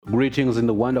Greetings in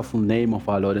the wonderful name of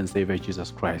our Lord and Savior Jesus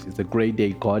Christ. It's a great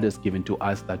day God has given to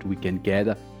us that we can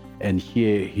gather and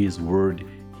hear His word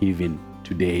even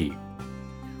today.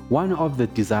 One of the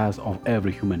desires of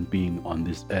every human being on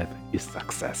this earth is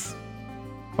success.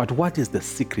 But what is the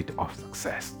secret of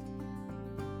success?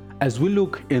 As we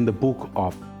look in the book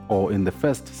of, or in the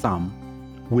first Psalm,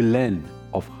 we learn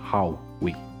of how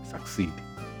we succeed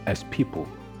as people.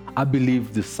 I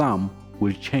believe the Psalm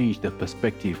will change the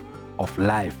perspective of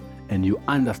life, and you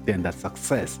understand that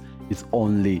success is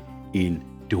only in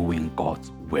doing God's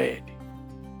word.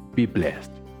 Be blessed.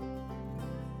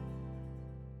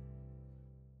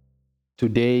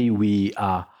 Today we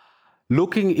are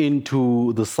looking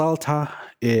into the Psalter.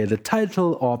 The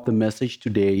title of the message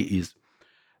today is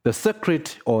The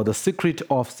Secret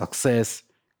of Success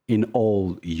in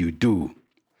All You Do.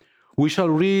 We shall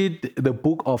read the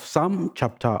book of Psalm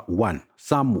chapter 1,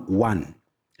 Psalm 1.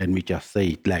 Let me just say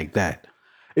it like that.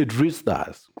 It reads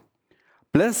thus: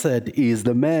 Blessed is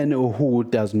the man who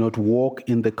does not walk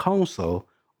in the counsel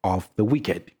of the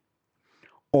wicked,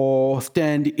 or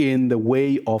stand in the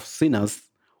way of sinners,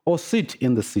 or sit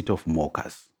in the seat of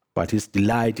mockers. But his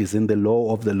delight is in the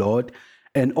law of the Lord,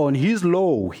 and on his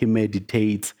law he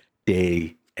meditates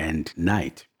day and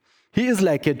night. He is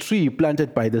like a tree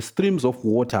planted by the streams of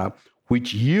water,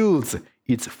 which yields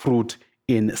its fruit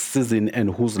in season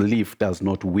and whose leaf does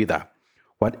not wither.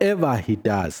 Whatever he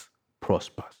does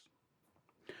prospers.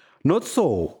 Not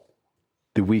so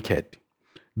the wicked.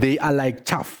 They are like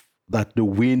chaff that the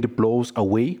wind blows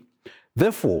away.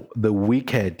 Therefore, the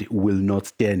wicked will not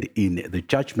stand in the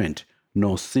judgment,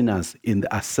 nor sinners in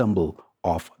the assembly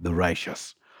of the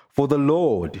righteous. For the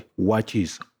Lord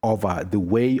watches over the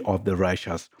way of the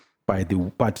righteous, but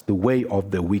the way of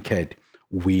the wicked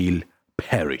will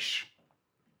perish.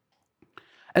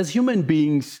 As human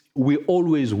beings, we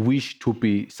always wish to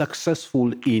be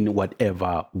successful in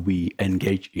whatever we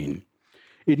engage in.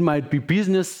 It might be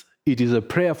business. It is a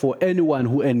prayer for anyone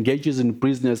who engages in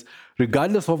business,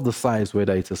 regardless of the size,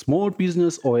 whether it's a small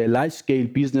business or a large-scale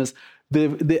business.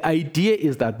 The idea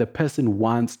is that the person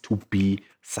wants to be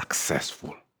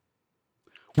successful.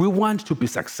 We want to be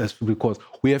successful because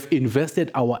we have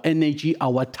invested our energy,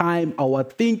 our time, our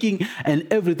thinking, and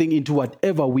everything into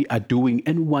whatever we are doing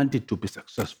and want it to be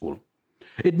successful.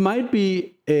 It might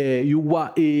be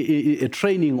a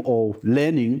training or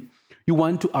learning. You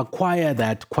want to acquire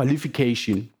that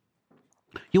qualification.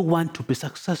 You want to be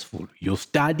successful. You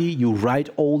study, you write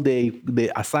all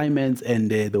the assignments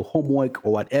and the homework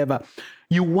or whatever.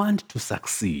 You want to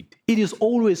succeed. It is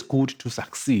always good to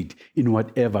succeed in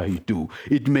whatever you do.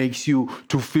 It makes you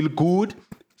to feel good,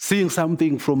 seeing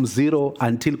something from zero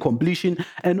until completion,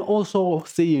 and also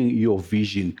seeing your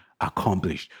vision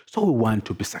accomplished. So we want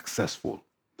to be successful.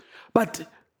 But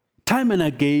time and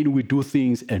again, we do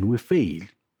things and we fail.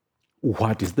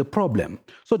 What is the problem?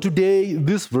 So today,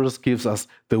 this verse gives us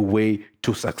the way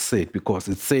to succeed, because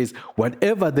it says,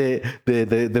 whatever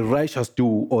the righteous do,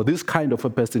 or this kind of a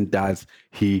person does,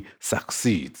 he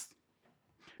succeeds.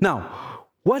 Now,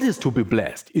 what is to be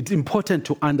blessed? It's important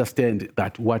to understand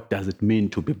that what does it mean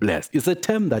to be blessed? It's a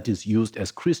term that is used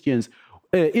as Christians.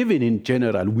 Even in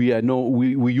general,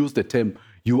 we use the term,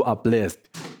 you are blessed.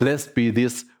 Blessed be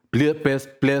this,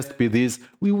 blessed be this.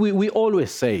 We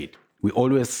always say it. We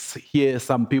always hear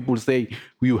some people say,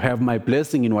 you have my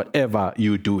blessing in whatever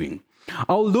you're doing.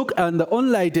 I'll look at the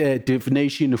online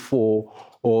definition for,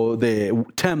 or the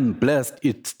term blessed.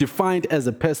 It's defined as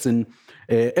a person,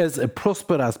 as a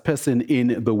prosperous person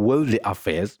in the worldly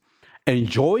affairs,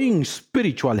 enjoying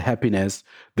spiritual happiness,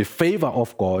 the favor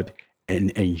of God,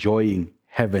 and enjoying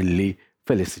heavenly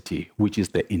felicity, which is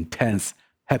the intense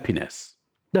happiness.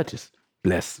 That is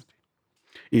blessed.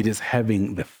 It is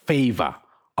having the favor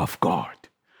of God.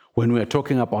 When we are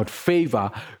talking about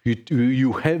favor,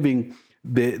 you having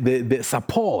the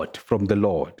support from the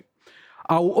Lord.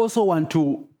 I also want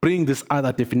to bring this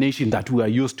other definition that we are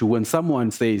used to when someone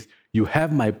says, you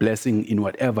have my blessing in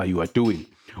whatever you are doing.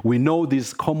 We know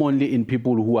this commonly in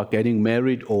people who are getting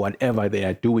married or whatever they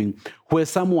are doing, where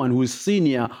someone who is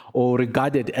senior or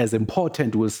regarded as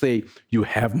important will say, you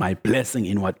have my blessing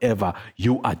in whatever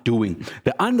you are doing.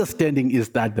 The understanding is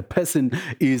that the person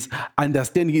is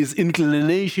understanding his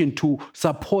inclination to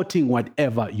supporting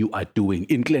whatever you are doing,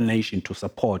 inclination to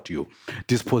support you.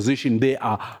 Disposition, they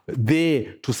are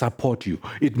there to support you.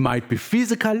 It might be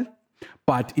physical,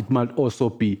 but it might also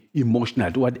be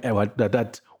emotional.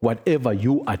 Whatever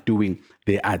you are doing,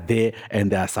 they are there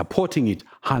and they are supporting it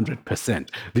 100%.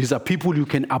 These are people you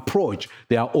can approach.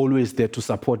 They are always there to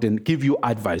support and give you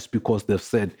advice because they've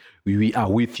said, we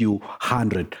are with you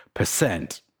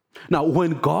 100%. Now,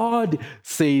 when God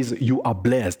says you are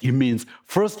blessed, it means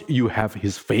first you have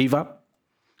his favor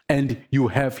and you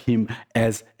have him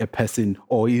as a person,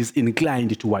 or is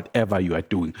inclined to whatever you are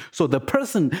doing. So the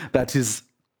person that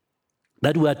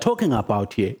we are talking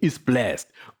about here is blessed.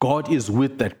 God is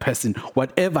with that person.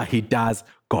 Whatever he does,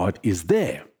 God is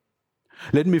there.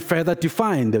 Let me further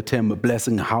define the term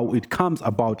blessing, how it comes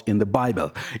about in the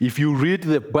Bible. If you read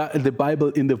the Bible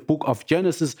in the book of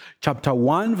Genesis, chapter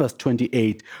 1, verse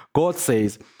 28, God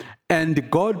says,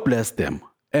 "And God blessed them,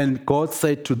 and God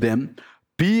said to them,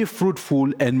 be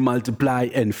fruitful and multiply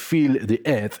and fill the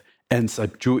earth and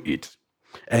subdue it,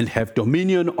 and have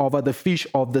dominion over the fish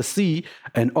of the sea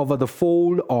and over the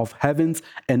fowl of heavens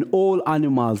and all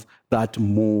animals that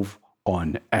move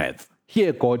on earth."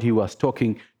 Here, God, he was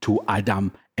talking to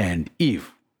Adam and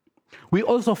Eve. We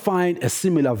also find a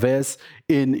similar verse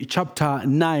in chapter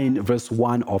 9, verse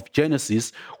 1 of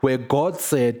Genesis, where God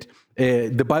said,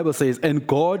 the Bible says, "And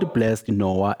God blessed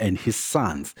Noah and his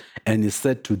sons, and he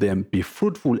said to them, be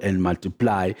fruitful and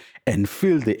multiply and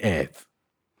fill the earth."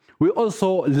 We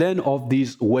also learn of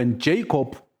this when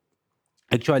Jacob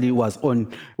actually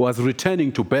was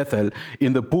returning to Bethel.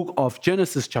 In the book of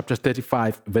Genesis chapter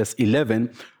 35, verse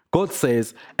 11, God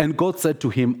says, "And God said to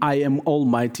him, I am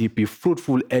Almighty, be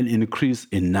fruitful and increase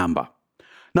in number."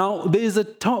 Now, there is a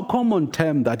common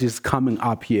term that is coming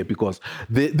up here, because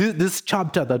this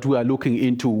chapter that we are looking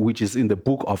into, which is in the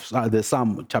book of the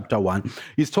Psalm chapter 1,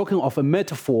 is talking of a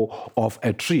metaphor of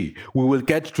a tree. We will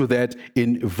get to that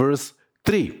in verse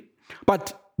 3.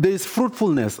 But there is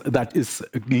fruitfulness that is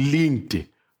linked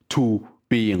to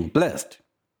being blessed.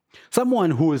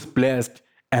 Someone who is blessed,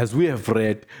 as we have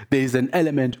read, there is an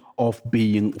element of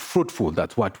being fruitful.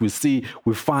 That's what we see.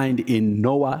 We find in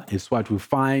Noah, it's what we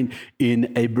find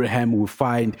in Abraham, we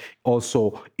find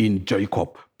also in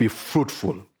Jacob. Be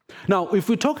fruitful. Now, if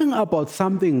we're talking about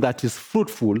something that is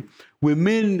fruitful, we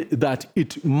mean that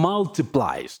it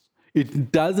multiplies.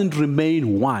 It doesn't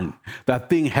remain one. That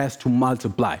thing has to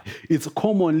multiply. It's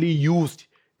commonly used,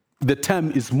 the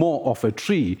term is more of a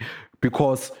tree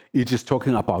because it is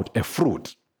talking about a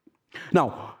fruit.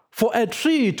 Now, for a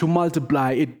tree to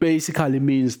multiply, it basically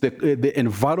means the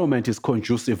environment is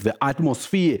conducive, the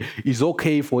atmosphere is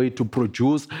okay for it to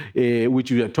produce,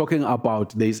 which we are talking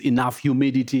about. There's enough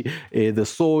humidity, the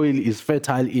soil is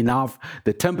fertile enough,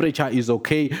 the temperature is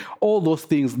okay. All those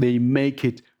things, they make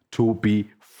it to be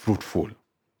fruitful.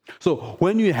 So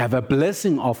when you have a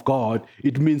blessing of God,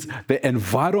 it means the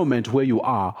environment where you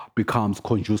are becomes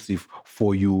conducive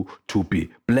for you to be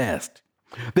blessed.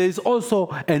 There is also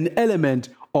an element,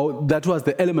 or that was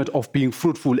the element of being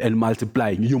fruitful and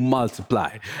multiplying. You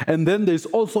multiply. And then there's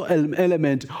also an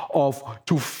element of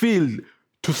to fill,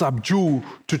 to subdue,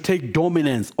 to take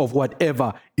dominance of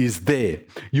whatever is there.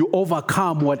 You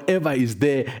overcome whatever is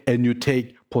there and you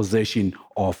take possession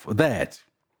of that.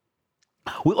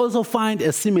 We also find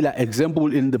a similar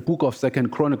example in the book of 2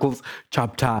 Chronicles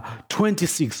chapter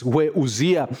 26, where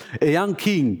Uzziah, a young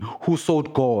king who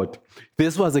sought God.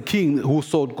 This was a king who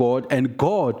sought God, and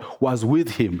God was with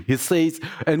him. He says,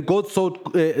 and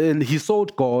he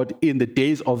sought God in the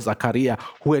days of Zechariah,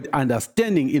 who had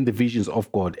understanding in the visions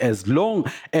of God. As long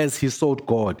as he sought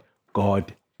God,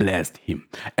 God blessed him.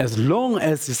 As long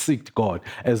as he sought God,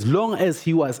 as long as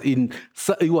he was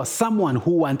someone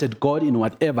who wanted God in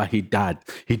whatever he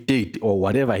did, or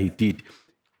whatever he did,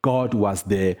 God was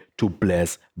there to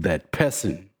bless that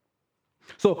person.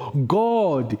 So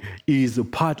God is a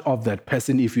part of that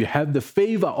person. If you have the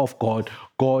favor of God,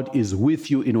 God is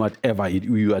with you in whatever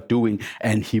you are doing,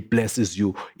 and he blesses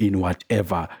you in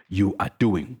whatever you are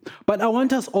doing. But I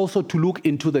want us also to look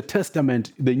into the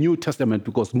Testament, the New Testament,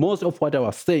 because most of what I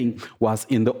was saying was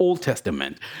in the Old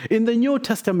Testament. In the New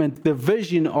Testament, the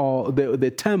version or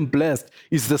the term blessed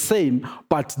is the same,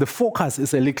 but the focus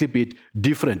is a little bit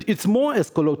different. It's more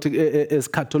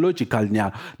eschatological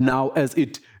now, as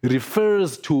it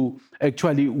refers to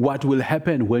actually what will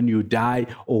happen when you die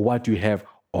or what you have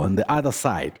on the other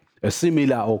side. A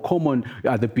similar or common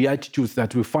are the Beatitudes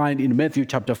that we find in Matthew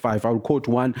chapter 5. I'll quote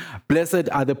one: "Blessed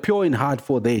are the pure in heart,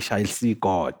 for they shall see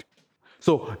God."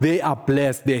 So they are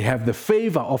blessed. They have the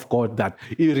favor of God, that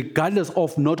regardless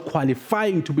of not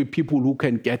qualifying to be people who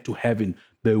can get to heaven,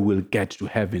 they will get to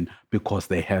heaven because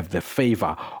they have the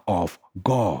favor of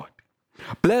God.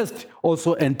 Blessed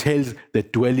also entails the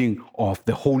dwelling of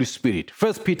the Holy Spirit.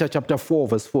 1 Peter chapter 4,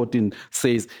 verse 14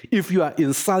 says, "If you are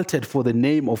insulted for the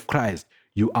name of Christ,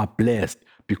 you are blessed,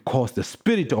 because the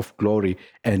Spirit of glory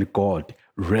and God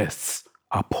rests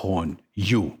upon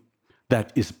you."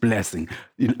 That is blessing.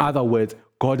 In other words,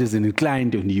 God is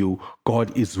inclined on you,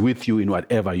 God is with you in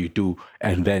whatever you do,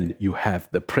 and then you have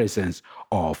the presence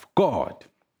of God.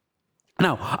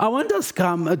 Now, I want us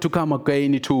to come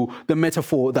again to the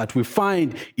metaphor that we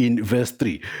find in verse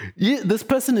 3. This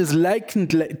person is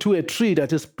likened to a tree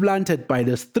that is planted by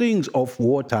the streams of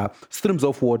water,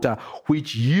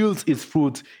 which yields its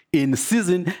fruit in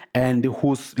season and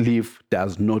whose leaf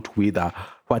does not wither.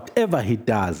 Whatever he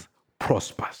does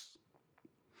prospers.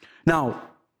 Now,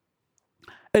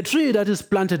 a tree that is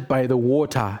planted by the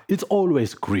water, it's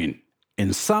always green.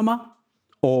 In summer,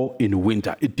 or in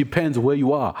winter. It depends where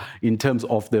you are in terms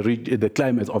of the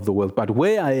climate of the world. But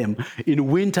where I am, in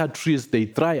winter, trees, they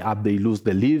dry up, they lose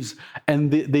the leaves, and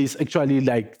there's actually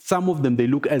like some of them, they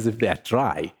look as if they are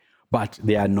dry, but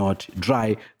they are not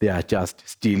dry. They are just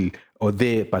still or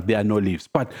there, but there are no leaves.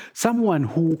 But someone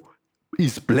who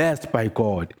is blessed by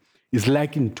God is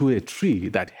likened to a tree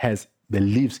that has the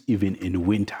leaves even in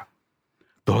winter.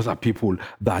 Those are people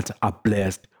that are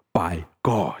blessed by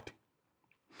God.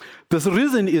 The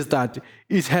reason is that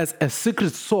it has a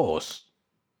secret source.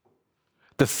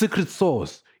 The secret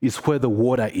source is where the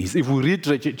water is. If we read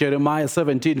Jeremiah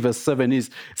 17, verse 7, it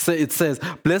says,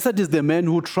 "Blessed is the man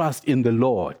who trusts in the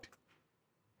Lord."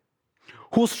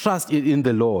 Whose trust is in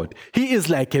the Lord? He is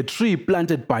like a tree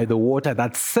planted by the water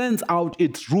that sends out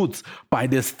its roots by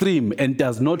the stream and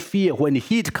does not fear when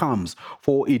heat comes,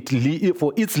 for its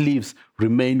leaves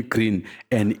remain green,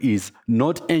 and is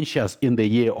not anxious in the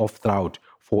year of drought,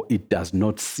 for it does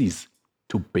not cease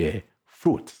to bear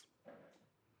fruit.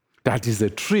 That is a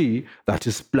tree that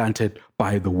is planted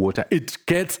by the water. It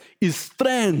gets its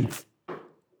strength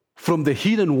from the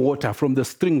hidden water, from the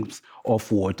streams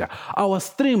of water. Our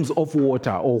streams of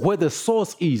water, or where the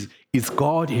source is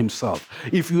God himself.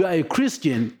 If you are a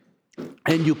Christian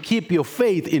and you keep your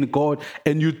faith in God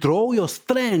and you draw your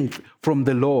strength from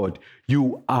the Lord,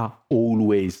 you are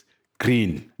always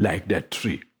green like that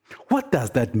tree. What does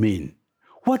that mean?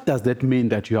 What does that mean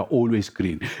that you are always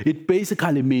green? It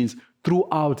basically means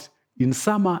throughout, in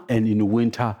summer and in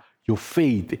winter, your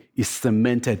faith is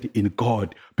cemented in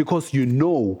God because you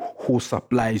know who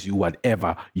supplies you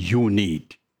whatever you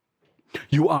need.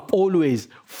 You are always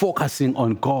focusing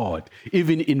on God.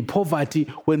 Even in poverty,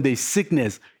 when there's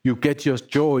sickness, you get your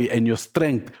joy and your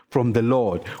strength from the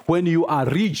Lord. When you are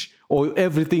rich or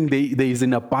everything, there is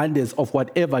an abundance of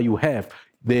whatever you have,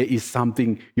 there is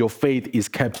something, your faith is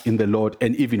kept in the Lord.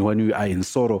 And even when you are in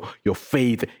sorrow, your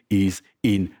faith is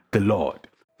in the Lord.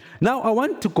 Now, I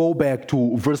want to go back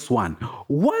to verse 1.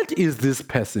 What is this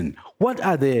person? What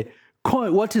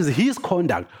is his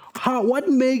conduct? What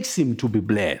makes him to be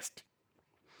blessed?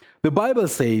 The Bible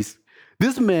says,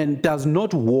 this man does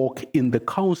not walk in the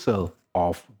counsel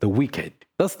of the wicked.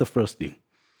 That's the first thing.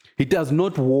 He does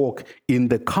not walk in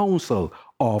the counsel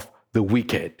of the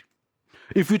wicked.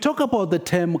 If we talk about the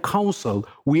term counsel,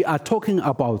 we are talking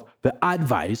about the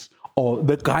advice or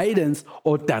the guidance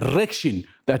or direction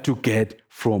that you get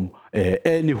from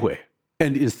anywhere,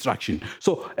 and instruction.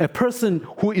 So a person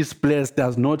who is blessed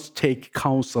does not take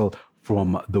counsel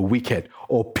from the wicked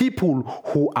or people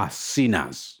who are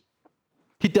sinners.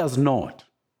 He does not.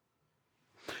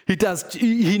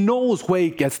 He knows where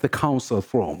he gets the counsel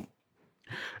from.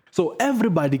 So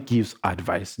everybody gives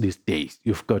advice these days.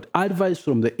 You've got advice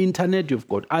from the internet, you've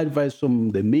got advice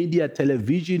from the media,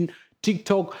 television,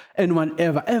 TikTok, and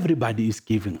whenever, everybody is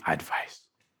giving advice.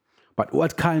 But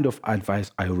what kind of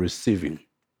advice are you receiving?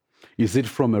 Is it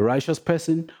from a righteous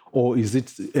person, or is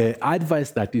it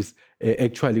advice that is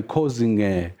actually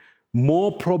causing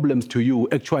more problems to you?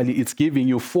 Actually, it's giving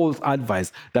you false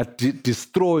advice that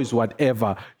destroys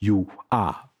whatever you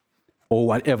are or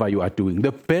whatever you are doing.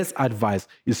 The best advice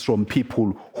is from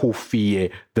people who fear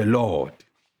the Lord.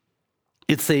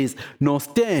 It says, "Nor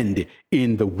stand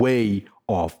in the way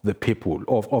of the people,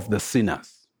 of the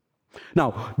sinners."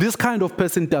 Now, this kind of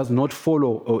person does not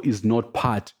follow or is not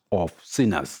part of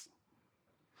sinners.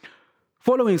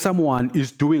 Following someone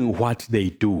is doing what they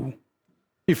do.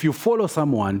 If you follow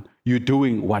someone, you're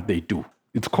doing what they do.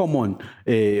 It's common.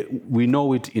 We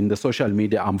know it in the social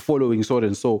media. I'm following so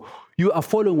and so. You are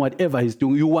following whatever he's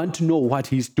doing. You want to know what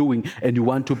he's doing, and you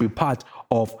want to be part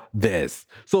of this.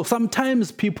 So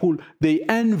sometimes people, they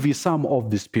envy some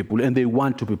of these people, and they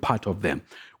want to be part of them.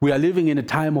 We are living in a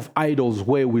time of idols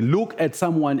where we look at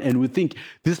someone and we think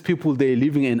these people, they're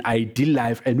living an ideal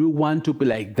life, and we want to be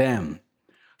like them.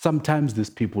 Sometimes these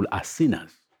people are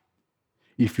sinners.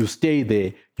 If you stay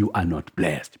there, you are not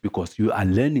blessed because you are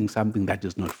learning something that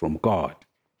is not from God.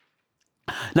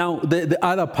 Now, the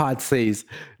other part says,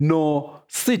 "Nor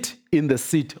sit in the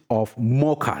seat of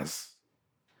mockers."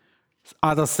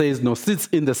 Others says, "Nor sits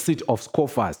in the seat of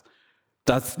scoffers."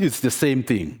 It's the same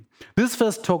thing. This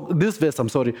verse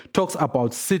talks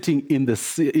about sitting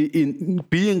in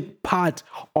being part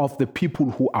of the people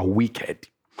who are wicked.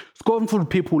 Scornful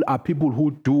people are people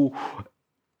who do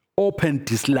open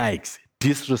dislikes,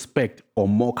 disrespect, or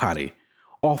mockery,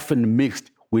 often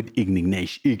mixed with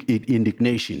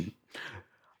indignation.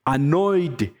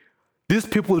 Annoyed, these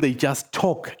people, they just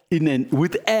talk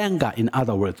with anger. In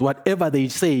other words, whatever they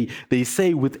say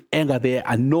with anger. They're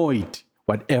annoyed,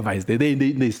 whatever is there.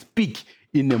 They speak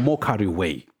in a mockery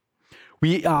way.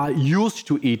 We are used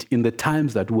to it in the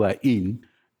times that we are in,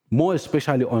 more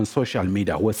especially on social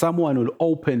media, where someone will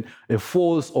open a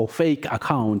false or fake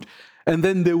account and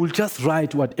then they will just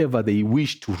write whatever they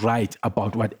wish to write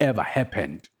about whatever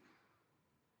happened.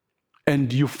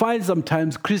 And you find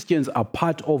sometimes Christians are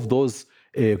part of those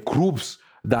groups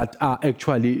that are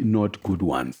actually not good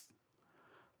ones,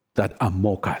 that are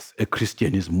mockers. A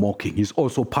Christian is mocking. He's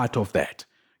also part of that.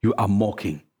 You are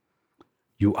mocking.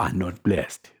 You are not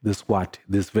blessed. This is what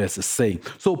this verse is saying.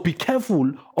 So be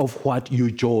careful of what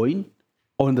you join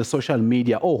on the social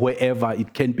media or wherever.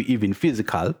 It can be even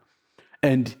physical.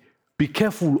 And be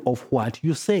careful of what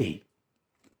you say.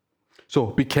 So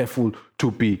be careful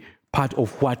to be part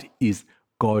of what is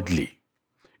godly.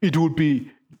 It would be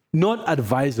not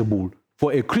advisable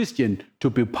for a Christian to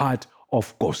be part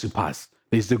of gossipers.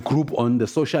 There's a group on the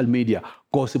social media,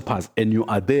 gossipers, and you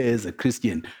are there as a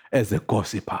Christian, as a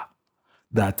gossiper.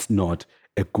 That's not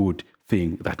a good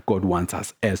thing that God wants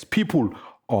us as people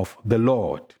of the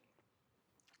Lord.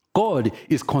 God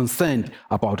is concerned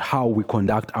about how we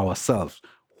conduct ourselves,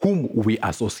 whom we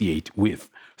associate with.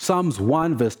 Psalms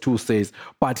 1 verse 2 says,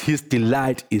 "But his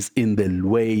delight is in the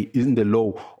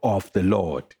law of the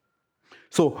Lord."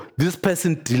 So this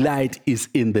person's delight is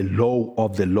in the law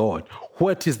of the Lord.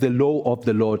 What is the law of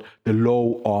the Lord? The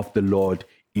law of the Lord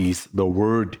is the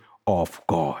word of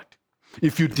God.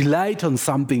 If you delight on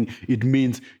something, it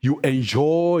means you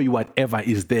enjoy whatever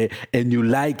is there and you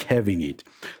like having it.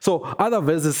 So other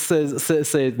verses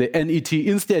say the NET,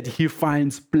 instead he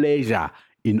finds pleasure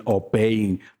in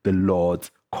obeying the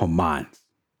Lord's commands.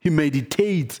 He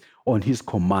meditates on his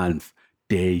commands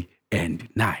day and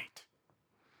night.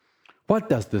 What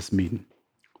does this mean?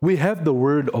 We have the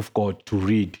word of God to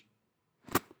read.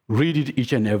 Read it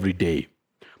each and every day.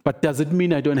 But does it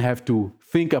mean I don't have to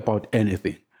think about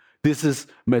anything? This is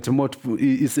it's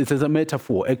a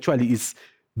metaphor. Actually, it's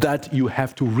that you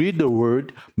have to read the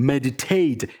word,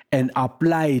 meditate, and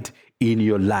apply it in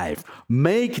your life.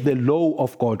 Make the law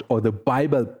of God or the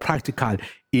Bible practical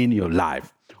in your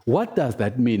life. What does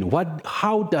that mean?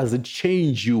 How does it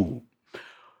change you?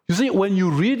 You see, when you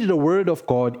read the word of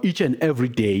God each and every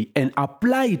day and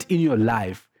apply it in your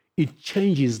life, it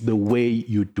changes the way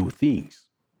you do things.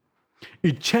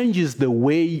 It changes the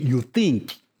way you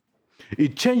think.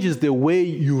 It changes the way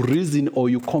you reason or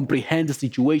you comprehend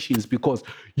situations because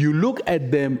you look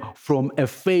at them from a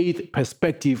faith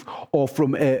perspective or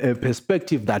from a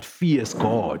perspective that fears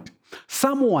God.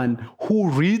 Someone who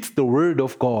reads the word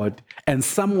of God and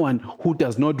someone who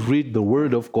does not read the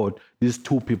word of God, these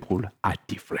two people are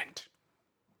different.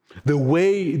 The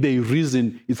way they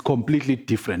reason is completely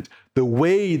different. The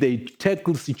way they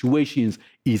tackle situations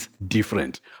is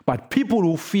different. But people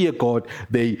who fear God,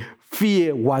 they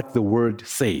fear what the word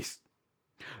says.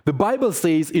 The Bible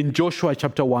says in Joshua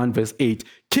chapter 1 verse 8,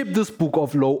 "Keep this book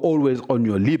of law always on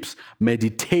your lips,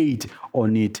 meditate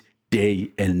on it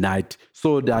day and night,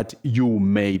 so that you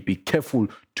may be careful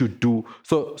to do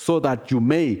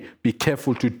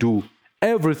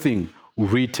everything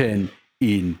written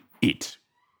in it."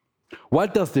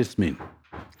 What does this mean?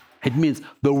 It means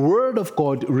the word of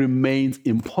God remains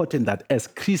important, that as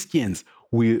Christians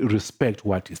we respect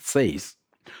what it says.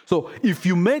 So if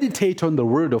you meditate on the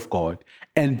word of God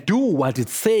and do what it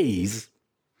says,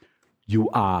 you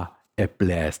are a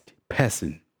blessed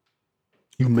person.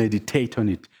 You meditate on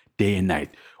it day and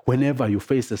night. Whenever you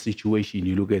face a situation,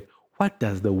 you look at, what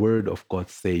does the word of God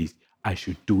say I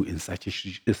should do in such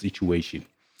a situation?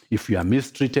 If you are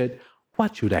mistreated,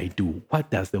 what should I do? What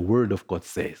does the word of God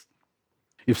say?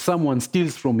 If someone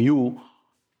steals from you,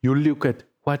 you look at,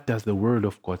 what does the word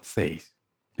of God say?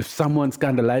 If someone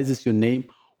scandalizes your name,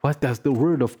 what does the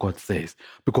word of God say?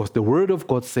 Because the word of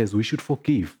God says we should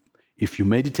forgive. If you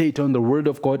meditate on the word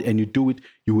of God and you do it,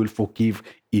 you will forgive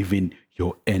even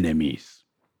your enemies.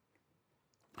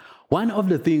 One of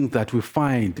the things that we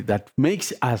find that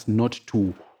makes us not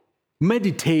to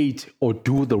meditate or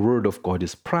do the word of God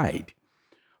is pride.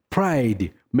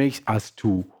 Pride makes us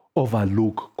to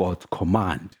overlook God's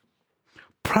command.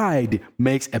 Pride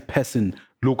makes a person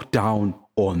look down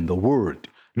on the word.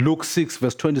 Luke 6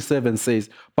 verse 27 says,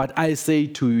 "But I say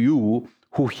to you,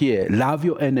 who hear, love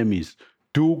your enemies,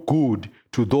 do good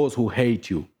to those who hate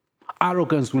you.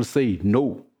 Arrogance will say,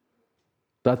 no,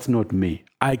 that's not me.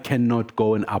 I cannot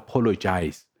go and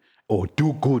apologize or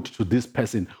do good to this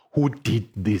person who did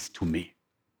this to me.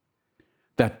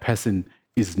 That person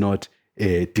is not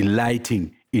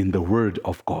delighting in the word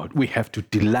of God. We have to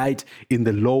delight in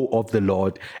the law of the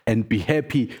Lord and be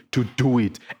happy to do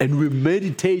it. And we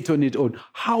meditate on it, on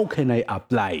how can I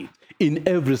apply it in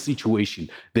every situation.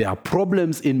 There are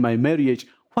problems in my marriage.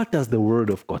 What does the word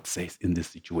of God say in this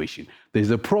situation?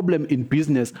 There's a problem in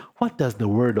business. What does the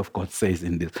word of God say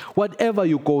in this? Whatever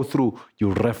you go through,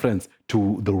 you reference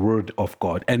to the word of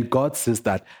God. And God says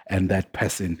that, and that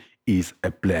person is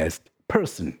a blessed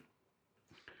person.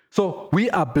 So we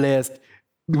are blessed.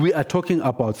 We are talking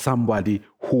about somebody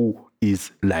who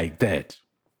is like that.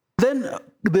 Then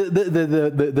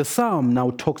the psalm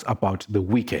now talks about the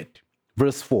wicked.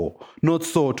 Verse 4, not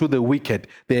so to the wicked,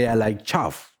 they are like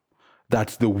chaff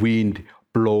that the wind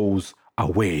blows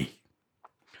away.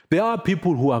 There are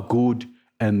people who are good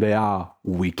and there are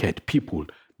wicked people.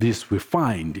 This we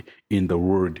find in the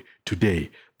word today.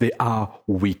 They are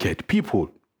wicked people.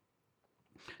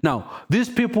 Now, these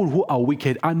people who are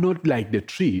wicked are not like the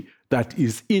tree that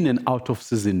is in and out of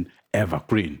season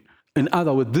evergreen. In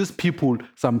other words, these people,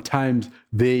 sometimes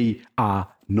they are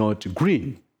not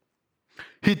green.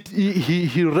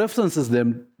 He references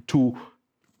them to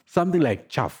something like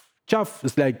chaff. Chaff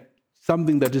is like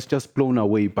something that is just blown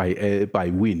away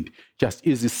by wind. Just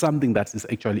is something that is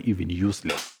actually even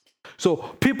useless. So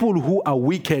people who are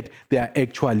wicked, they are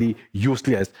actually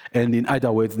useless. And in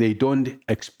other words, they don't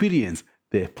experience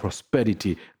the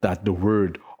prosperity that the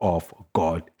word of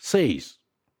God says.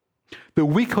 The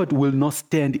wicked will not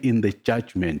stand in the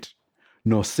judgment,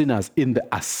 nor sinners in the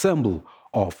assembly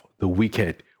of the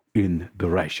wicked in the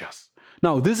righteous.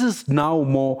 Now, this is now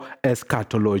more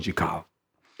eschatological.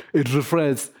 It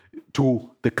refers to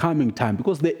the coming time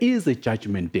because there is a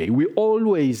judgment day. We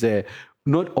always,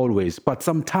 not always, but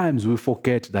sometimes we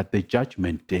forget that the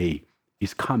judgment day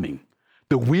is coming.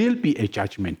 There will be a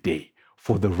judgment day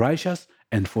for the righteous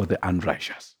and for the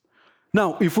unrighteous.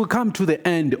 Now, if we come to the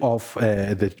end of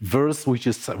the verse, which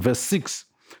is verse 6,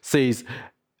 says,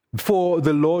 for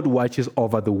the Lord watches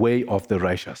over the way of the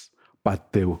righteous,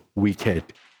 but the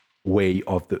way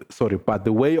of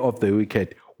the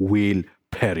wicked will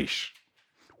perish.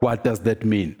 What does that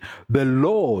mean? The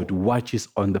Lord watches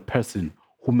on the person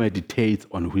who meditates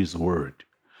on his word.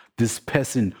 This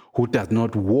person who does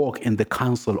not walk in the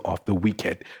counsel of the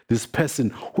wicked. This person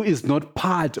who is not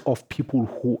part of people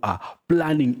who are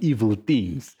planning evil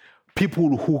things.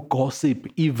 People who gossip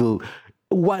evil.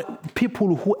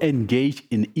 People who engage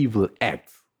in evil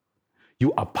acts.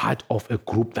 You are part of a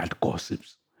group that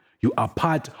gossips. You are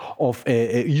part of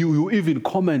you even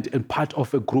comment and part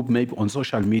of a group maybe on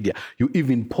social media. You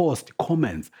even post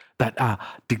comments that are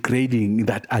degrading,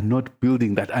 that are not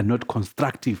building, that are not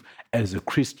constructive as a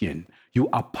Christian. You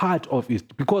are part of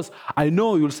it. Because I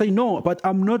know you'll say, no, but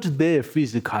I'm not there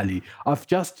physically. I've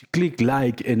just clicked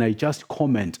like and I just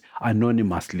comment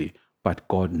anonymously. But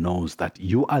God knows that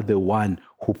you are the one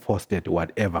who posted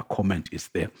whatever comment is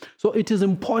there. So it is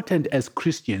important as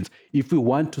Christians, if we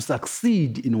want to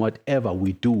succeed in whatever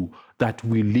we do, that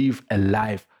we live a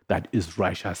life that is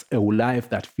righteous, a life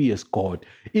that fears God,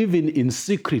 even in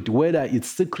secret, whether it's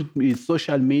secret, it's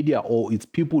social media, or it's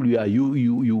people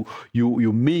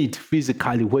you meet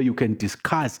physically where you can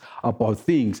discuss about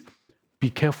things.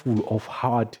 Be careful of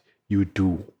what you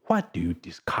do. What do you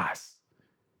discuss?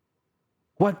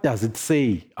 What does it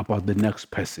say about the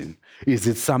next person? Is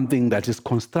it something that is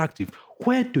constructive?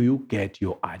 Where do you get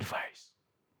your advice?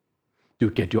 Do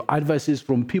you get your advices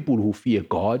from people who fear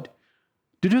God?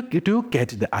 Do you get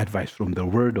the advice from the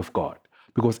Word of God?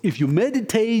 Because if you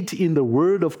meditate in the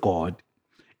Word of God,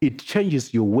 it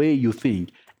changes your way you think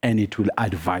and it will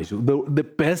advise you. The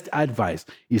best advice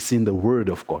is in the Word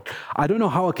of God. I don't know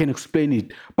how I can explain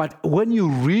it, but when you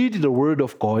read the Word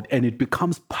of God and it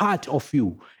becomes part of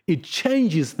you, it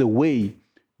changes the way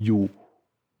you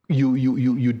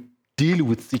deal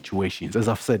with situations, as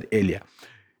I've said earlier.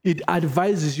 It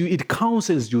advises you, it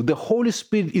counsels you. The Holy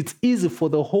Spirit, it's easy for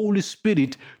the Holy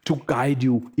Spirit to guide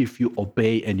you if you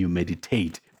obey and you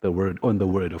meditate on the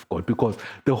Word of God, because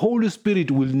the Holy Spirit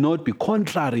will not be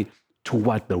contrary to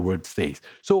what the word says.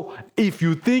 So if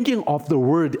you're thinking of the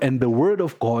word and the word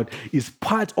of God is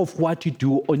part of what you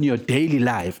do on your daily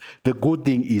life, the good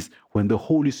thing is when the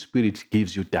Holy Spirit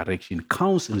gives you direction,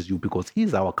 counsels you, because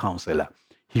he's our counselor,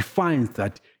 he finds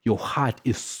that your heart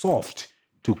is soft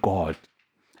to God,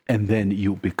 and then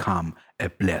you become a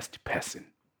blessed person.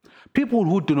 People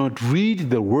who do not read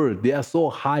the word, they are so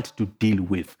hard to deal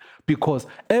with because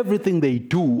everything they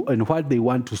do and what they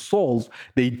want to solve,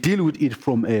 they deal with it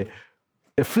from a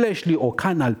fleshly or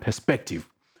carnal perspective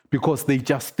because they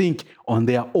just think on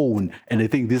their own and they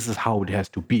think this is how it has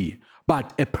to be.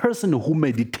 But a person who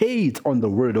meditates on the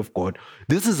word of God,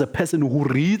 this is a person who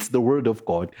reads the word of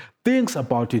God, thinks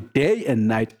about it day and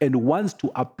night, and wants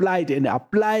to apply it and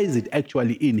applies it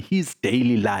actually in his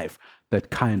daily life. That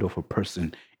kind of a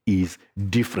person is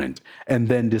different. And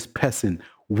then this person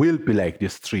will be like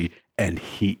this tree and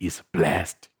he is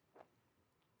blessed.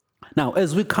 Now,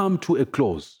 as we come to a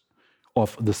close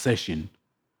of the session,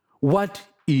 what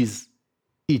is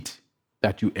it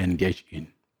that you engage in?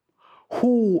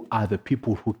 Who are the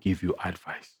people who give you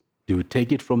advice? Do you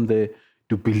take it from do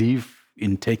you believe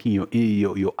in taking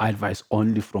your advice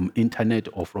only from internet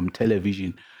or from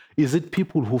television? Is it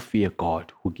people who fear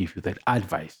God who give you that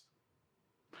advice?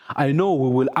 I know we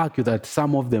will argue that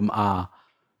some of them are,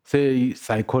 say,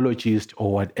 psychologists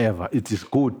or whatever. It is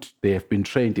good. They have been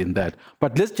trained in that.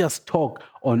 But let's just talk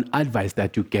on advice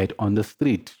that you get on the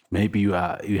street. Maybe you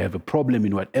have a problem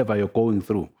in whatever you're going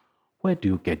through. Where do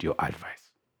you get your advice?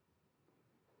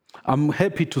 I'm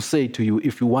happy to say to you,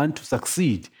 if you want to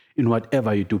succeed in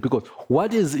whatever you do, because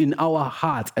what is in our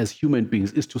hearts as human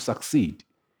beings is to succeed.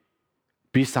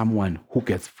 Be someone who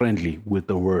gets friendly with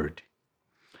the word.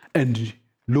 And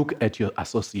look at your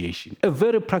association. A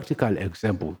very practical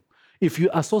example. If you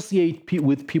associate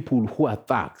with people who are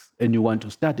thugs and you want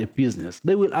to start a business,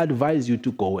 they will advise you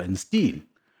to go and steal.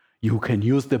 You can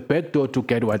use the back door to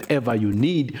get whatever you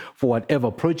need for whatever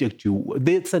project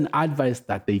that's an advice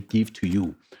that they give to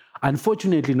you.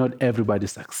 Unfortunately, not everybody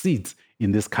succeeds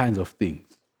in these kinds of things.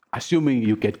 Assuming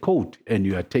you get caught and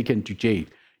you are taken to jail,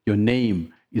 your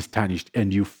name is tarnished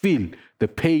and you feel the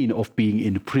pain of being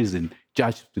in prison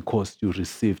just because you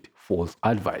received false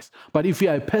advice. But if you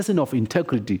are a person of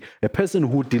integrity, a person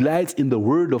who delights in the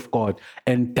word of God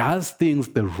and does things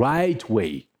the right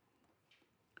way,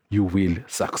 you will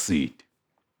succeed.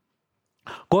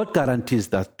 God guarantees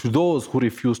that to those who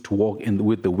refuse to walk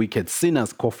with the wicked, sinners,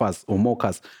 scoffers, or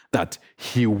mockers, that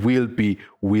he will be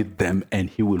with them and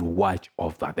he will watch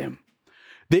over them.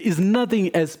 There is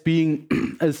nothing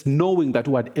as knowing that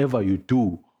whatever you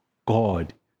do,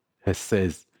 God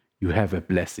says you have a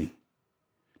blessing.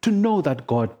 To know that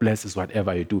God blesses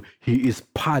whatever you do, he is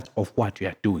part of what you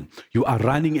are doing. You are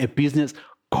running a business,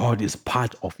 God is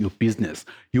part of your business.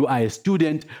 You are a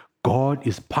student, God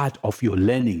is part of your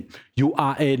learning. You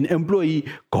are an employee,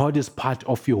 God is part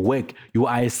of your work. You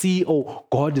are a CEO,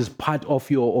 God is part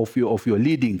of your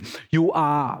leading. You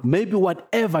are maybe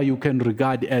whatever you can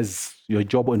regard as your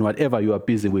job and whatever you are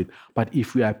busy with. But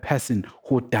if you are a person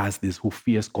who does this, who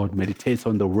fears God, meditates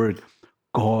on the word,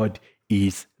 God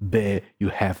is there. You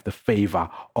have the favor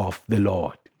of the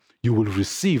Lord. You will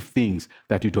receive things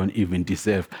that you don't even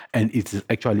deserve. And it is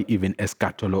actually even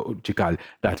eschatological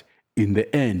that in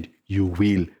the end, you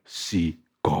will see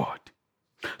God.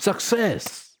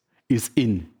 Success is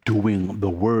in doing the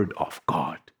word of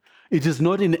God. It is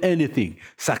not in anything.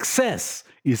 Success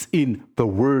is in the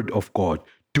word of God,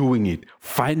 doing it,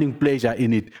 finding pleasure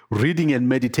in it, reading and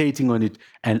meditating on it,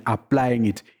 and applying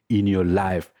it in your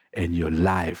life, and your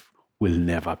life will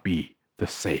never be the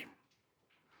same.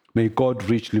 May God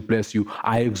richly bless you.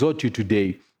 I exhort you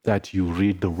today that you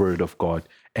read the word of God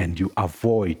and you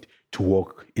avoid to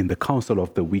walk in the counsel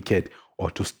of the wicked,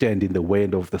 or to stand in the way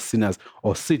of the sinners,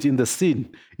 or sit in the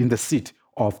seat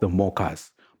of the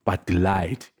mockers, but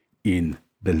delight in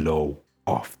the law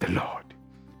of the Lord.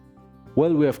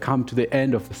 Well, we have come to the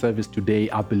end of the service today.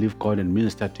 I believe God and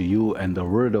minister to you, and the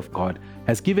word of God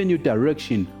has given you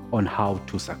direction on how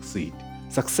to succeed.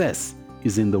 Success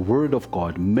is in the word of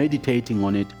God, meditating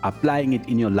on it, applying it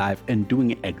in your life, and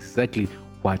doing exactly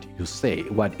what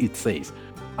it says.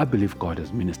 I believe God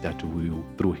has ministered to you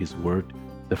through his word,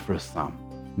 the first Psalm.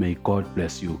 May God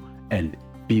bless you and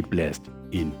be blessed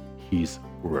in his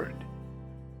word.